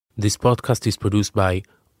This podcast is produced by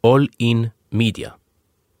All In Media,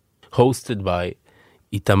 hosted by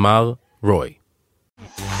Itamar Roy.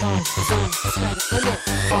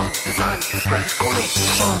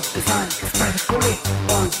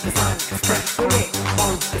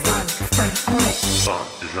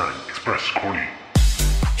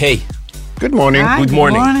 Hey. Good morning. Hi, Good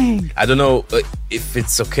morning. morning. I don't know if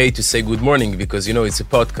it's okay to say good morning because, it's a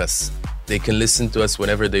podcast. They can listen to us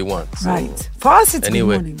whenever they want. So Right. For us, it's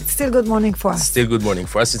anyway, good morning. It's still good morning for us. Still good morning.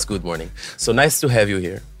 For us, it's good morning. So nice to have you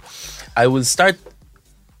here. I will start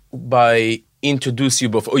by introduce you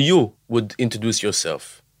both, or you would introduce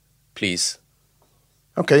yourself, please.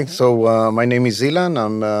 Okay, so my name is Ilan.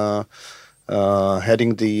 I'm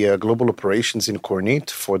heading the global operations in Kornit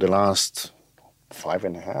for the last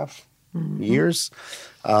 5.5 years.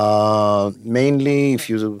 Mainly, if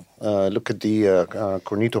you look at the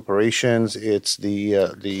Kornit operations, it's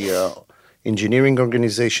the engineering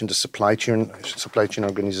organization, the supply chain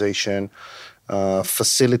organization,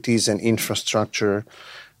 facilities and infrastructure,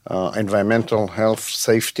 environmental health,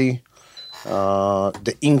 safety,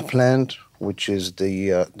 the ink plant, which is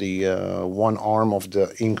the one arm of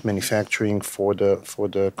the ink manufacturing for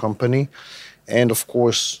the company, and of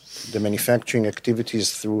course the manufacturing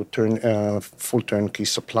activities through full turnkey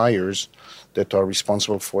suppliers that are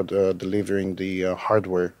responsible for delivering the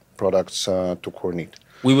hardware products to Kornit.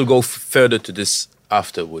 We will go further to this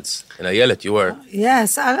afterwards. And Ayelet, you are.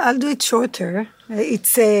 Yes, I'll do it shorter.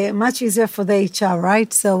 It's much easier for the HR,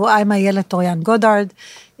 right? So I'm Ayelet Goddard,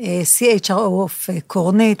 CHRO of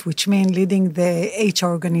Kornit, which means leading the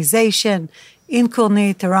HR organization in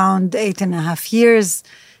Kornit around 8.5 years,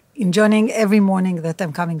 enjoying every morning that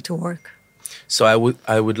I'm coming to work. So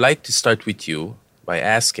I would like to start with you by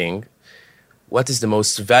asking, what is the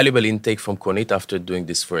most valuable intake from Kornit after doing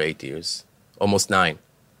this for 8 years? Almost 9.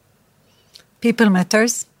 People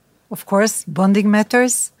matters, of course, bonding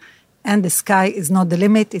matters, and the sky is not the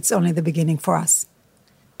limit, it's only the beginning for us.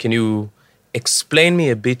 Can you explain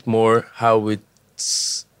me a bit more how it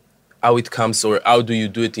comes, or how do you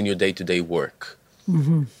do it in your day-to-day work?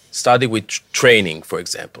 Mm-hmm. Starting with training, for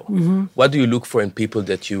example. Mm-hmm. What do you look for in people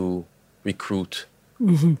that you recruit?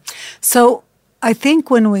 Mm-hmm. So I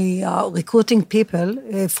think when we are recruiting people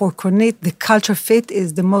for Kornit, the culture fit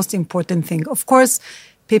is the most important thing. Of course,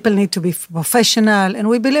 people need to be professional, and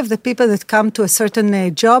we believe that people that come to a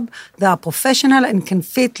certain job, they are professional and can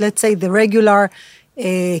fit, let's say, the regular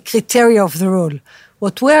criteria of the role.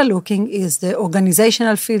 What we are looking is the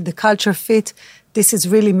organizational fit, the culture fit. This is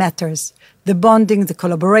really matters. The bonding, the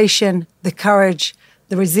collaboration, the courage,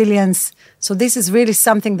 the resilience. So this is really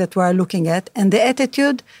something that we are looking at. And the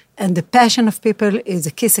attitude and the passion of people is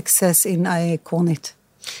a key success in Kornit.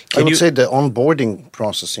 I would say the onboarding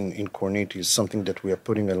process in Kornit is something that we are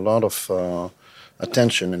putting a lot of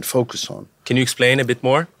attention and focus on. Can you explain a bit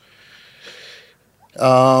more?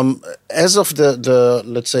 As of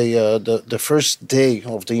the first day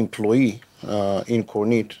of the employee in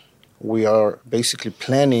Kornit, we are basically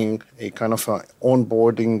planning a kind of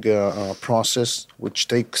onboarding process, which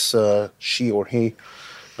takes she or he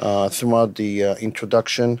throughout the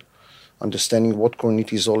introduction, understanding what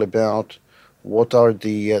Kornit is all about, what are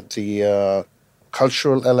the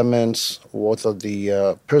cultural elements, what are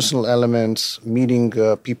the personal elements, meeting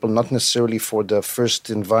people not necessarily for the first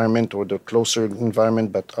environment or the closer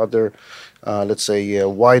environment, but other,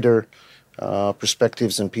 wider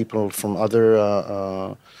perspectives and people from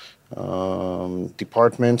other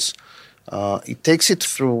departments. It takes it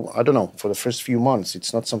through, for the first few months.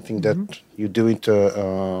 It's not something that you do it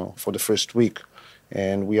for the first week.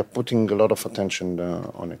 And we are putting a lot of attention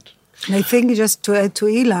on it. And I think just to add to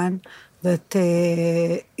Ilan, that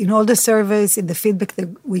in all the surveys, in the feedback that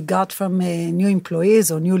we got from new employees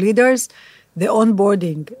or new leaders, the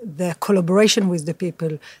onboarding, the collaboration with the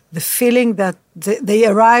people, the feeling that they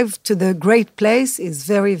arrive to the great place is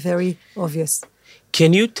very, very obvious.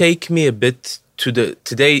 Can you take me a bit to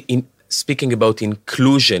today in speaking about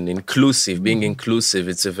inclusive, being inclusive,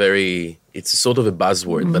 it's a sort of a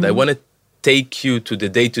buzzword, but I want to take you to the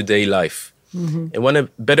day-to-day life. I want to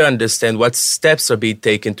better understand what steps are being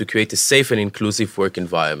taken to create a safe and inclusive work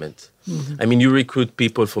environment. I mean, you recruit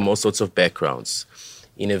people from all sorts of backgrounds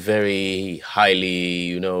in a very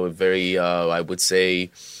highly, I would say,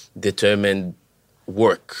 determined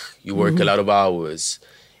work. You work a lot of hours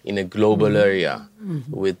in a global area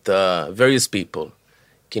with various people.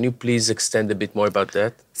 Can you please extend a bit more about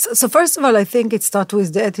that? So first of all, I think it starts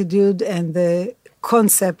with the attitude and the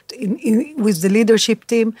concept with the leadership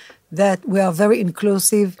team that we are very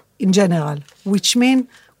inclusive in general, which means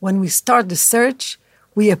when we start the search,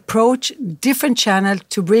 we approach different channels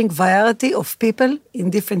to bring variety of people in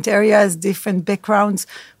different areas, different backgrounds,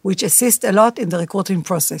 which assist a lot in the recruiting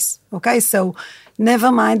process. Okay, so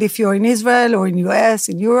never mind if you're in Israel or in US,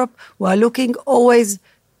 in Europe, we are looking always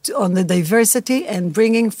on the diversity and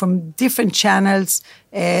bringing from different channels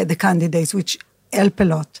the candidates, which help a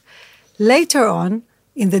lot. Later on,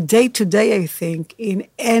 in the day-to-day, I think, in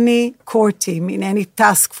any core team, in any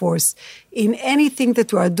task force, in anything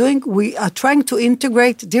that we are doing, we are trying to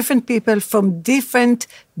integrate different people from different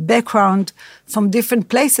background, from different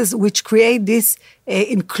places, which create this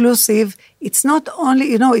inclusive. It's not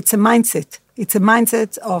only, it's a mindset. It's a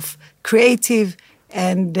mindset of creative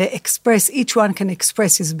and each one can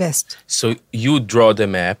express his best. So you draw the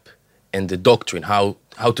map and the doctrine, how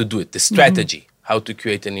to do it, the strategy. How to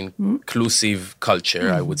create an inclusive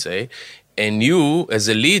culture, I would say. And you, as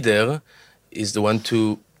a leader, is the one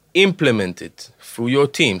to implement it through your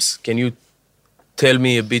teams. Can you tell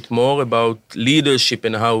me a bit more about leadership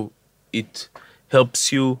and how it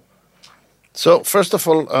helps you? So, first of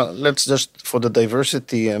all, let's just, for the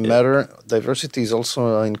diversity matter, diversity is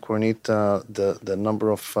also in Kornit the number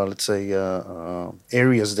of,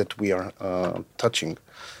 areas that we are touching.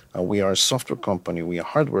 We are a software company, we are a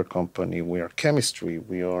hardware company, we are chemistry,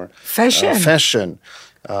 we are fashion,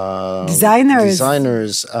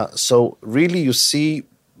 designers. So really you see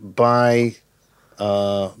by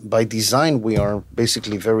design we are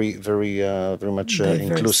basically very, very, very much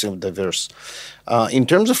inclusive, diverse. In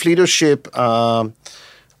terms of leadership, I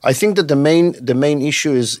think that the main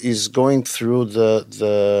issue is going through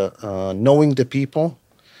the knowing the people,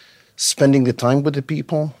 spending the time with the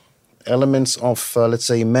people, elements of,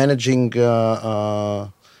 managing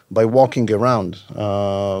by walking around.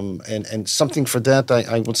 And something for that,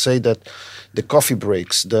 I would say that the coffee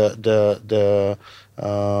breaks, the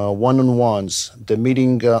one-on-ones, the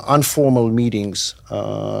meeting, informal meetings,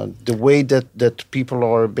 the way that people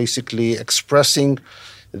are basically expressing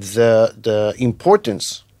the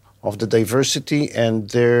importance of the diversity and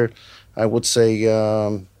their, I would say,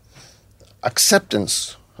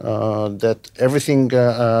 acceptance that everything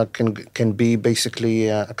can be basically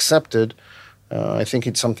accepted. I think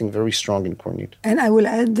it's something very strong in Kornit. And I will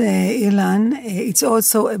add, Ilan, it's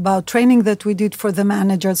also about training that we did for the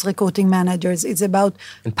managers, recruiting managers. It's about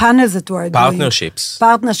panels that we are doing.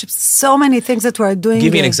 Partnerships, so many things that we are doing.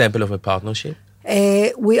 Give me an example of a partnership.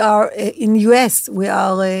 We are, in US, we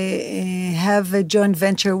are have a joint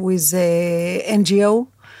venture with NGO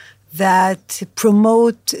that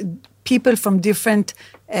promote people from different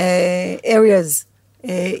areas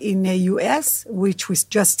in the US, which we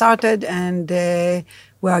just started, and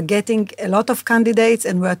we are getting a lot of candidates,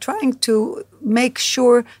 and we are trying to make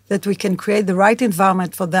sure that we can create the right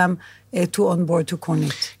environment for them to onboard to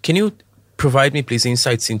Kornit. Can you provide me, please,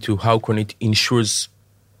 insights into how Kornit ensures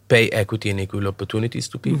pay equity and equal opportunities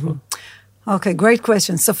to people? Mm-hmm. Okay, great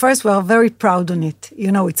question. So first, we are very proud on it.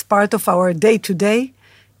 It's part of our day-to-day,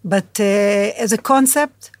 but as a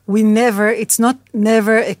concept, it's not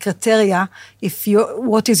a criteria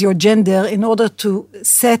what is your gender in order to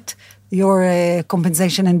set your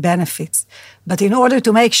compensation and benefits. But in order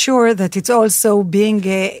to make sure that it's also being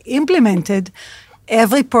implemented,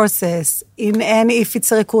 every process, if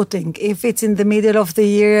it's recruiting, if it's in the middle of the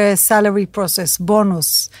year salary process,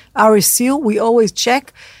 bonus, RSU, we always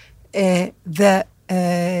check the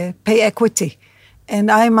pay equity. And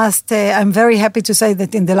I'm very happy to say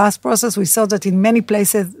that in the last process, we saw that in many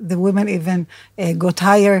places, the women even got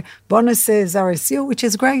higher bonuses, RSU, which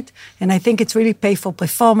is great. And I think it's really pay for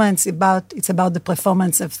performance. It's about the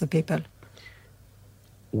performance of the people.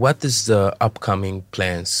 What is the upcoming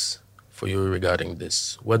plans for you regarding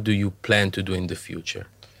this? What do you plan to do in the future?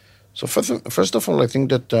 So first of all, I think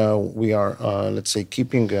that we are,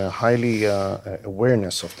 keeping a highly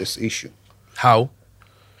awareness of this issue. How?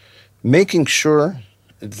 Making sure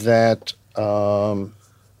that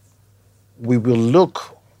we will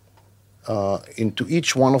look into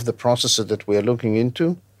each one of the processes that we are looking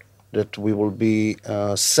into, that we will be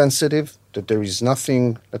sensitive, that there is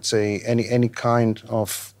nothing, any kind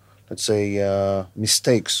of,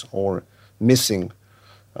 mistakes or missing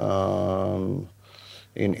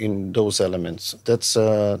in those elements. That's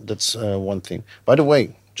one thing. By the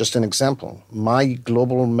way, just an example, my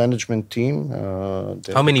global management team...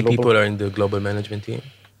 How many people are in the global management team?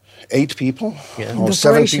 8 people, or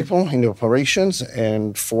 7 people in the operations,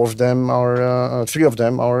 and 3 of them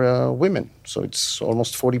are women. So it's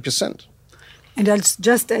almost 40%. And I'll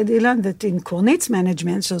just add, Ilan, that in Kornit's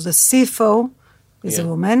management, so the CFO is a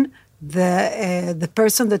woman, the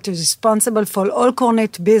person that is responsible for all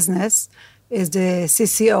Kornit business is the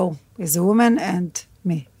CCO, is a woman, and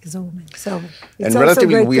me is a woman. So it's and also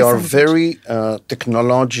relatively, great we are percentage. very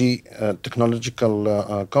technological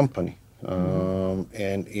company,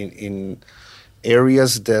 and in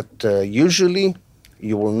areas that usually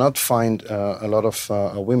you will not find a lot of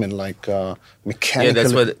women, like mechanical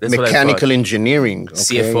that's what I mechanical thought. engineering. Okay?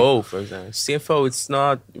 CFO, for example. CFO, it's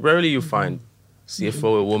not rarely you find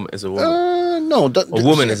CFO a woman as a woman. No, A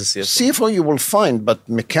woman as a CFO. CFO you will find, but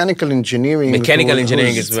mechanical engineering. Mechanical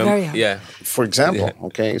engineering is very hard. yeah. for example. Yeah.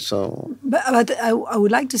 Okay, so But I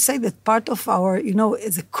would like to say that part of our,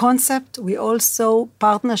 as a concept, we also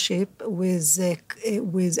partnership with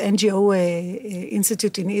NGO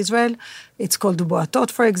institute in Israel. It's called Boatot,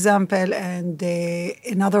 for example, and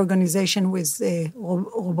another organization with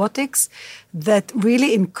robotics that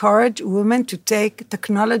really encourage women to take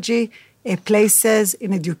technology places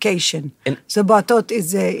in education. And so Boatot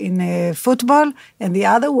is in football, and the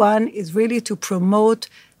other one is really to promote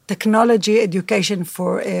technology education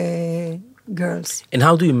for girls. And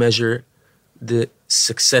how do you measure the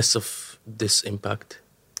success of this impact?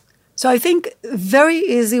 So I think very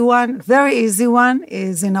easy one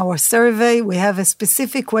is in our survey. We have a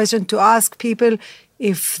specific question to ask people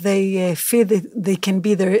if they feel that they can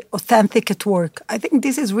be their authentic at work. I think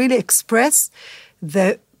this is really express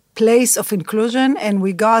the place of inclusion, and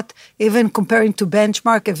we got, even comparing to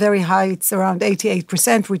benchmark, a very high, it's around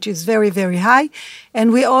 88%, which is very, very high.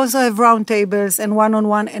 And we also have roundtables and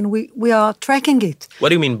one-on-one, and we are tracking it. What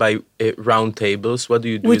do you mean by roundtables? What do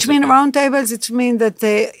you do? Which mean roundtables, it means that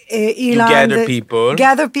Ilan...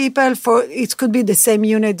 Gather people. For, it could be the same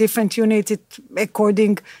unit, different unit,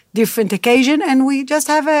 according different occasion, and we just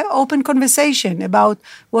have an open conversation about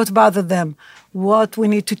what bothered them, what we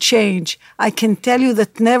need to change. I can tell you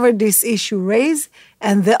that never this issue raised,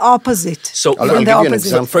 and the opposite. So, I'll give you an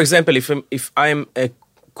example. For example, if I'm a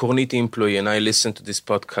Kornit employee and I listen to this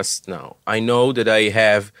podcast now, I know that I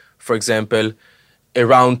have, for example, a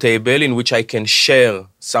round table in which I can share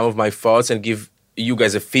some of my thoughts and give you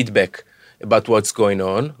guys a feedback about what's going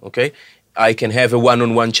on, okay? I can have a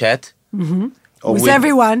one-on-one chat. Mm-hmm. With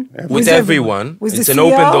everyone. With everyone. With it's the an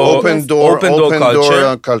CEO. open door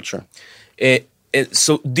culture.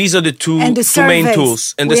 So these are the two main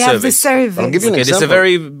tools. And we the have surveys. the surveys. I'll give you an example. This is a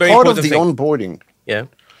very, very part important of the thing. onboarding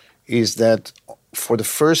is that for the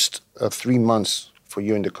first 3 months for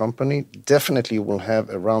you in the company, definitely you will have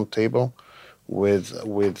a round table with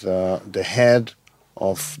the head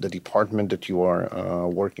of the department that you are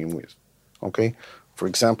working with. Okay? For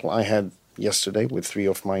example, I had yesterday with 3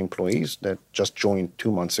 of my employees that just joined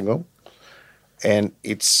 2 months ago, and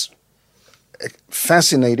it's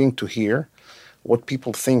fascinating to hear what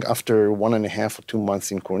people think after 1.5 or 2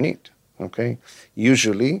 months in Kornit. Okay?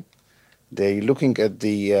 Usually, they're looking at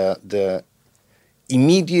the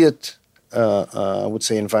immediate, I would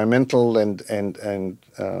say, environmental and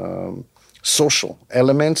social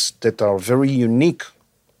elements that are very unique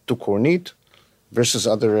to Kornit versus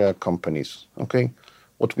other companies. Okay,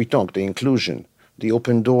 what we talk, the inclusion, the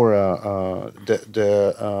open door,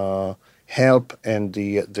 the help, and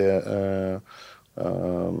the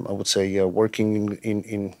I would say working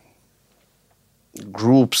in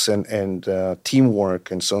groups and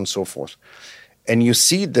teamwork and so on and so forth. And you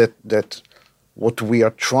see that what we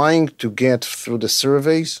are trying to get through the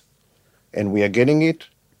surveys, and we are getting it,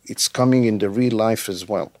 it's coming in the real life as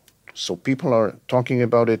well. So people are talking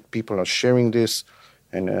about it, people are sharing this,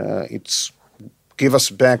 and it's give us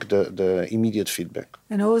back the immediate feedback.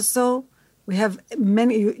 And also, we have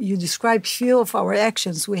many, you described few of our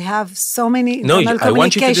actions. We have so many internal I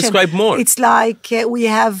want you to describe more. It's like we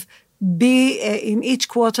have in each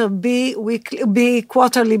quarter,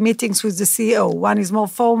 quarterly meetings with the CEO. One is more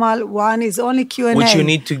formal, one is only Q&A. Which you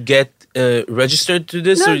need to get registered to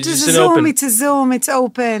this? No, or it's just a an Zoom, open? it's a Zoom, it's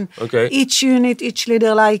open. Okay. Each unit, each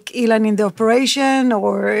leader, like Ilan in the operation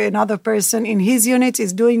or another person in his unit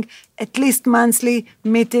is doing at least monthly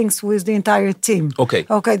meetings with the entire team. Okay.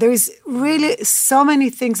 Okay, there is really so many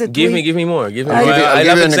things that Give me more. I'll give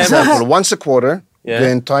you an example. Once a quarter, Yeah. the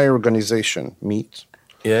entire organization meets.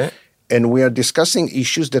 Yeah. And we are discussing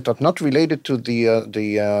issues that are not related to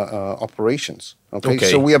the operations. Okay?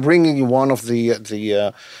 So we are bringing in one of the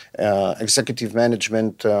executive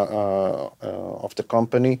management of the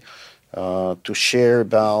company to share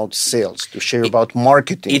about sales, to share about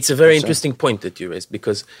marketing. It's a very interesting point that you raised,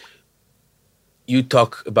 because you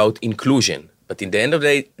talk about inclusion, but in the end of the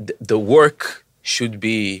day, the work should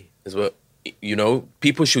be as well. You know,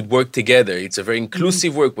 people should work together. It's a very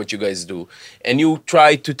inclusive work, what you guys do. And you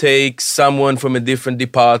try to take someone from a different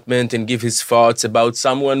department and give his thoughts about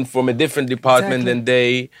someone from a different department, and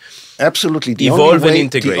they absolutely evolve and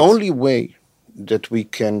integrate. The only way that we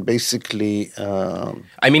can basically...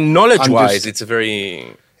 knowledge-wise, it's a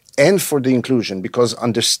very... And for the inclusion, because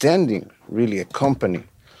understanding really a company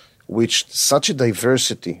which such a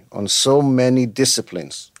diversity on so many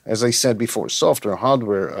disciplines, as I said before, software,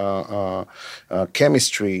 hardware,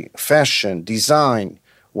 chemistry, fashion, design,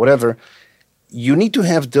 whatever, you need to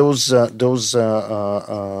have those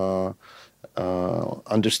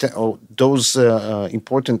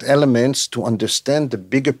important elements to understand the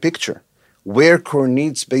bigger picture, where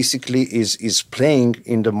Kornit basically is playing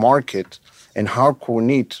in the market, and how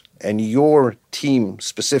Kornit and your team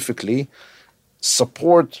specifically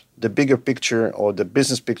support the bigger picture or the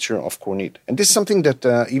business picture of Kornit. And this is something that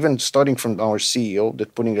even starting from our CEO,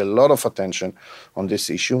 that putting a lot of attention on this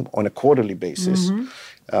issue on a quarterly basis.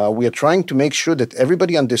 We are trying to make sure that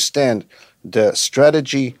everybody understand the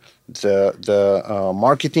strategy, the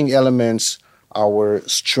marketing elements, our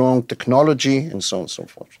strong technology, and so on and so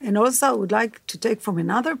forth. And also, I would like to take from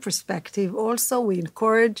another perspective, also we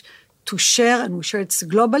encourage to share, and we share it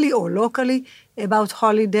globally or locally, about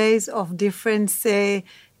holidays of different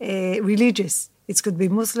religions. It could be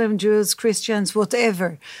Muslim, Jews, Christians,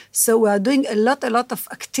 whatever. So we are doing a lot of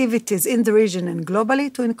activities in the region and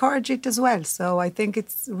globally to encourage it as well. So I think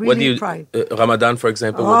it's really pride. Ramadan, for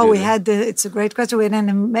example? It's a great question. We had an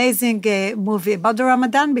amazing movie about the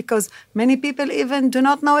Ramadan because many people even do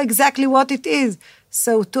not know exactly what it is.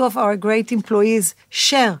 So two of our great employees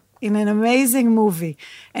share in an amazing movie.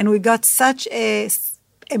 And we got such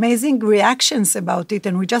amazing reactions about it.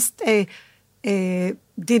 And we just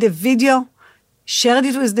did a video, shared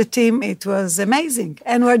it with the team. It was amazing.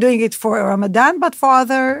 And we're doing it for Ramadan, but for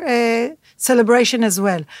other celebration as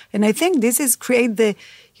well. And I think this is create the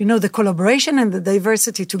collaboration and the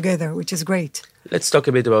diversity together, which is great. Let's talk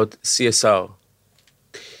a bit about CSR.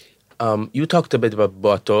 You talked a bit about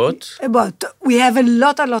Boatot. We have a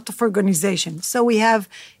lot of organizations. So we have,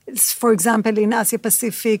 for example, in Asia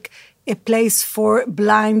Pacific, a place for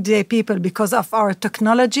blind people. Because of our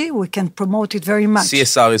technology, we can promote it very much.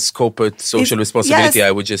 CSR is corporate social responsibility. Yes.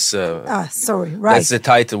 I would just... sorry, right. That's the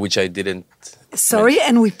title, which I didn't... Sorry,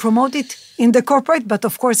 and we promote it in the corporate, but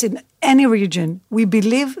of course in any region. We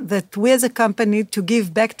believe that we as a company need to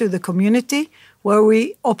give back to the community where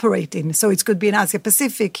we operate in. So it could be in Asia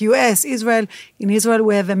Pacific, US, Israel. In Israel,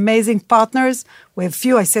 we have amazing partners. We have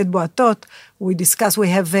few, I said Boatot. We discuss, we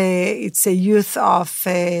have, it's a youth of,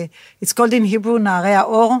 it's called in Hebrew, Na'arei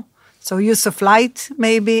Ha'or. So Youth of Light,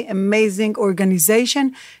 maybe, amazing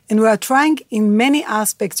organization. And we are trying in many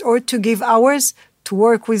aspects or to give hours to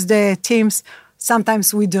work with the teams.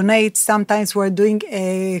 Sometimes we donate, sometimes we're doing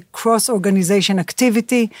a cross-organization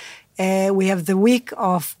activity. We have the week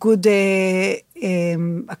of good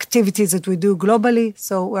activities that we do globally.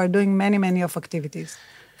 So we're doing many of activities.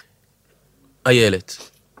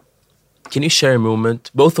 Ayelet, can you share a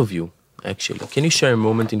moment, both of you actually, can you share a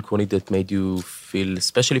moment in Kornit that made you feel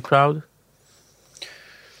especially proud?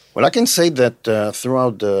 Well, I can say that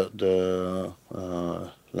throughout the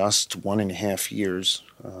last 1.5 years,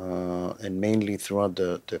 and mainly throughout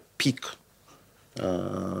the peak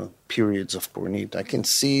periods of Kornit, I can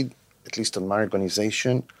see, at least in my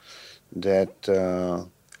organization, that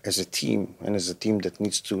as a team, and as a team that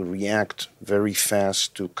needs to react very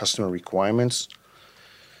fast to customer requirements,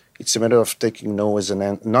 it's a matter of taking no as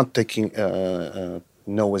not taking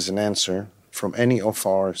no as an answer from any of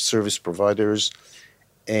our service providers,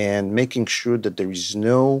 and making sure that there is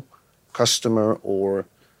no customer or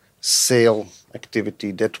sale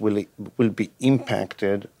activity that will be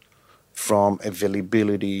impacted from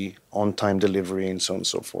availability, on-time delivery, and so on and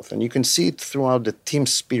so forth. And you can see it throughout the team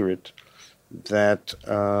spirit that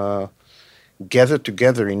gather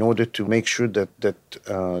together in order to make sure that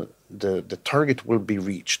the target will be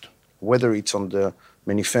reached, whether it's on the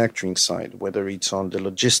manufacturing side, whether it's on the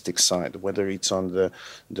logistics side, whether it's on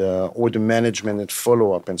the order management and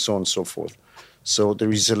follow-up, and so on and so forth. So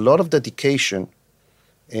there is a lot of dedication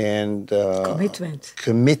and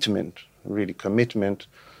commitment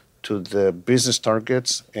to the business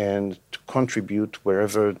targets and to contribute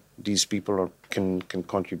wherever these people can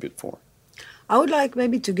contribute for. I would like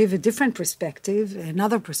maybe to give a different perspective,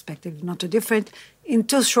 another perspective, not a different, in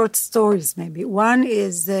two short stories maybe. One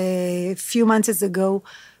is a few months ago,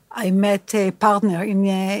 I met a partner in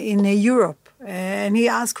Europe, and he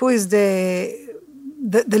asked who is the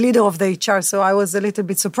leader of the HR. So I was a little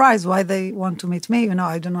bit surprised why they want to meet me.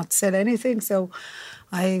 I do not sell anything. So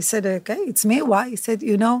I said, okay, it's me. Why? He said,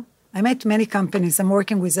 I met many companies. I'm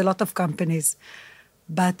working with a lot of companies.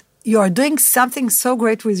 But you are doing something so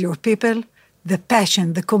great with your people, the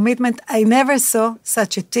passion, the commitment. I never saw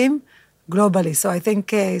such a team globally. So I think,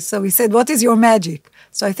 so he said, what is your magic?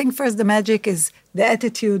 So I think first the magic is the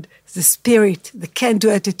attitude, the spirit, the can-do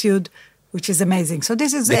attitude, which is amazing. So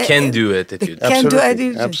this is the can-do attitude. The can-do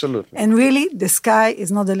attitude. Absolutely. And really, the sky is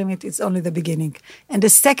not the limit, it's only the beginning. And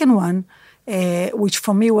the second one, which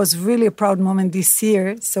for me was really a proud moment this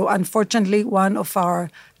year. So unfortunately, one of our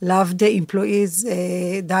loved employees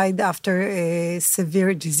died after a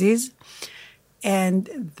severe disease.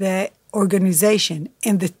 And the organization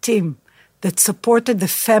and the team that supported the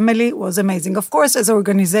family was amazing. Of course, as an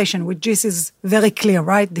organization, which this is very clear,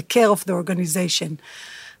 right? The care of the organization.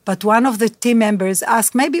 But one of the team members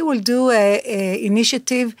asked, maybe we'll do an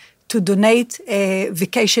initiative to donate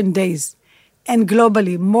vacation days. And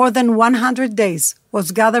globally, more than 100 days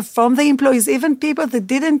was gathered from the employees, even people that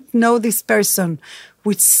didn't know this person,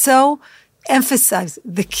 which so emphasized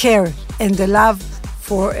the care and the love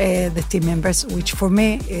for the team members, which for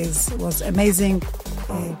me was amazing,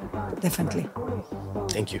 definitely.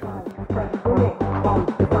 Thank you.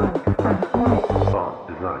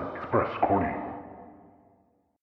 Design Express Corny.